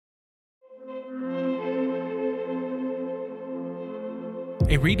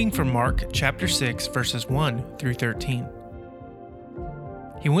A reading from Mark chapter 6, verses 1 through 13.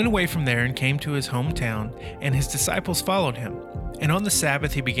 He went away from there and came to his hometown, and his disciples followed him. And on the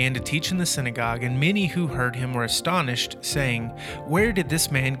Sabbath he began to teach in the synagogue, and many who heard him were astonished, saying, "Where did this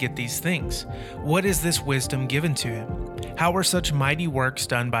man get these things? What is this wisdom given to him? How are such mighty works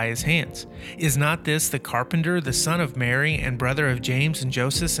done by his hands? Is not this the carpenter, the son of Mary, and brother of James and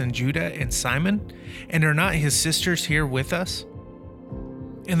Joseph and Judah and Simon? And are not his sisters here with us?"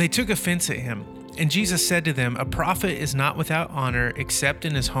 And they took offense at him. And Jesus said to them, "A prophet is not without honor except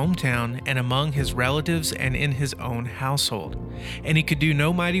in his hometown and among his relatives and in his own household." And he could do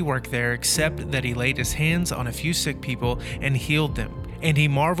no mighty work there except that he laid his hands on a few sick people and healed them. And he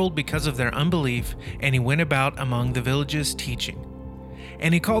marveled because of their unbelief, and he went about among the villages teaching.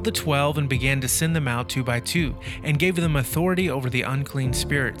 And he called the 12 and began to send them out 2 by 2, and gave them authority over the unclean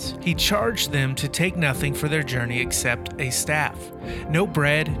spirits. He charged them to take nothing for their journey except a staff, no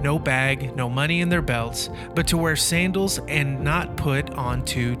bread, no bag, no money in their belts, but to wear sandals and not put on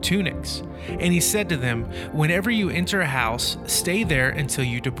 2 tunics. And he said to them, "Whenever you enter a house, stay there until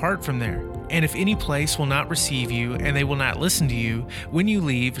you depart from there. And if any place will not receive you, and they will not listen to you, when you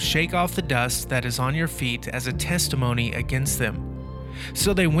leave, shake off the dust that is on your feet as a testimony against them."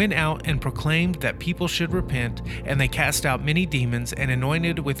 So they went out and proclaimed that people should repent, and they cast out many demons and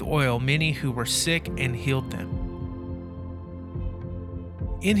anointed with oil many who were sick and healed them.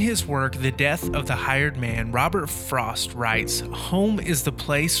 In his work, The Death of the Hired Man, Robert Frost writes, "Home is the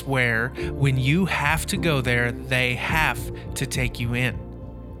place where, when you have to go there, they have to take you in."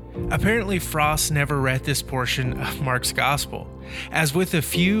 Apparently, Frost never read this portion of Mark's Gospel. As with a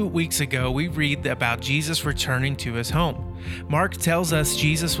few weeks ago, we read about Jesus returning to his home. Mark tells us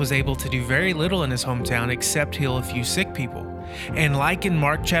Jesus was able to do very little in his hometown except heal a few sick people. And like in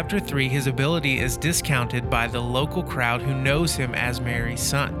Mark chapter 3, his ability is discounted by the local crowd who knows him as Mary's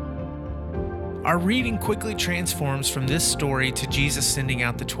son. Our reading quickly transforms from this story to Jesus sending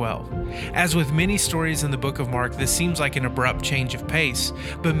out the 12. As with many stories in the book of Mark, this seems like an abrupt change of pace,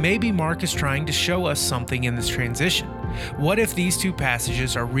 but maybe Mark is trying to show us something in this transition. What if these 2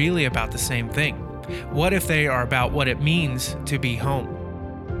 passages are really about the same thing? What if they are about what it means to be home?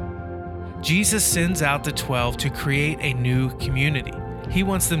 Jesus sends out the 12 to create a new community. He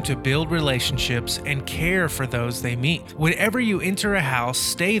wants them to build relationships and care for those they meet. Whenever you enter a house,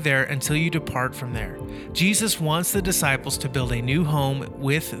 stay there until you depart from there. Jesus wants the disciples to build a new home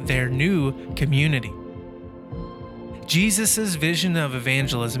with their new community. Jesus' vision of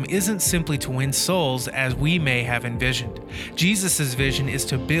evangelism isn't simply to win souls as we may have envisioned. Jesus' vision is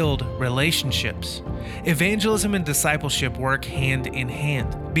to build relationships. Evangelism and discipleship work hand in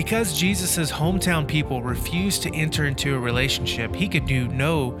hand. Because Jesus' hometown people refused to enter into a relationship, he could do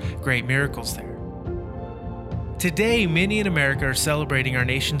no great miracles there. Today, many in America are celebrating our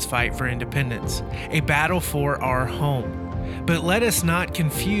nation's fight for independence, a battle for our home. But let us not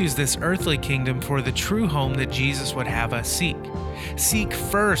confuse this earthly kingdom for the true home that Jesus would have us seek. Seek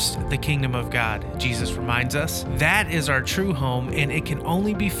first the kingdom of God, Jesus reminds us. That is our true home, and it can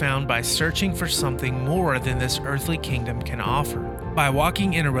only be found by searching for something more than this earthly kingdom can offer. By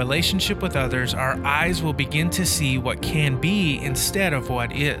walking in a relationship with others, our eyes will begin to see what can be instead of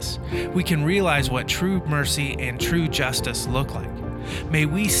what is. We can realize what true mercy and true justice look like. May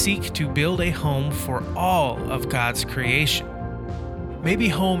we seek to build a home for all of God's creation. Maybe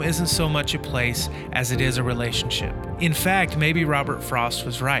home isn't so much a place as it is a relationship. In fact, maybe Robert Frost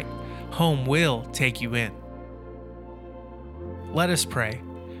was right. Home will take you in. Let us pray.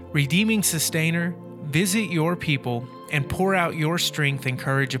 Redeeming Sustainer, visit your people and pour out your strength and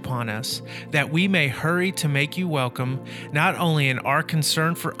courage upon us, that we may hurry to make you welcome, not only in our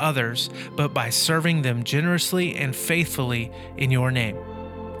concern for others, but by serving them generously and faithfully in your name.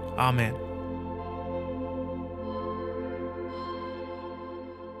 Amen.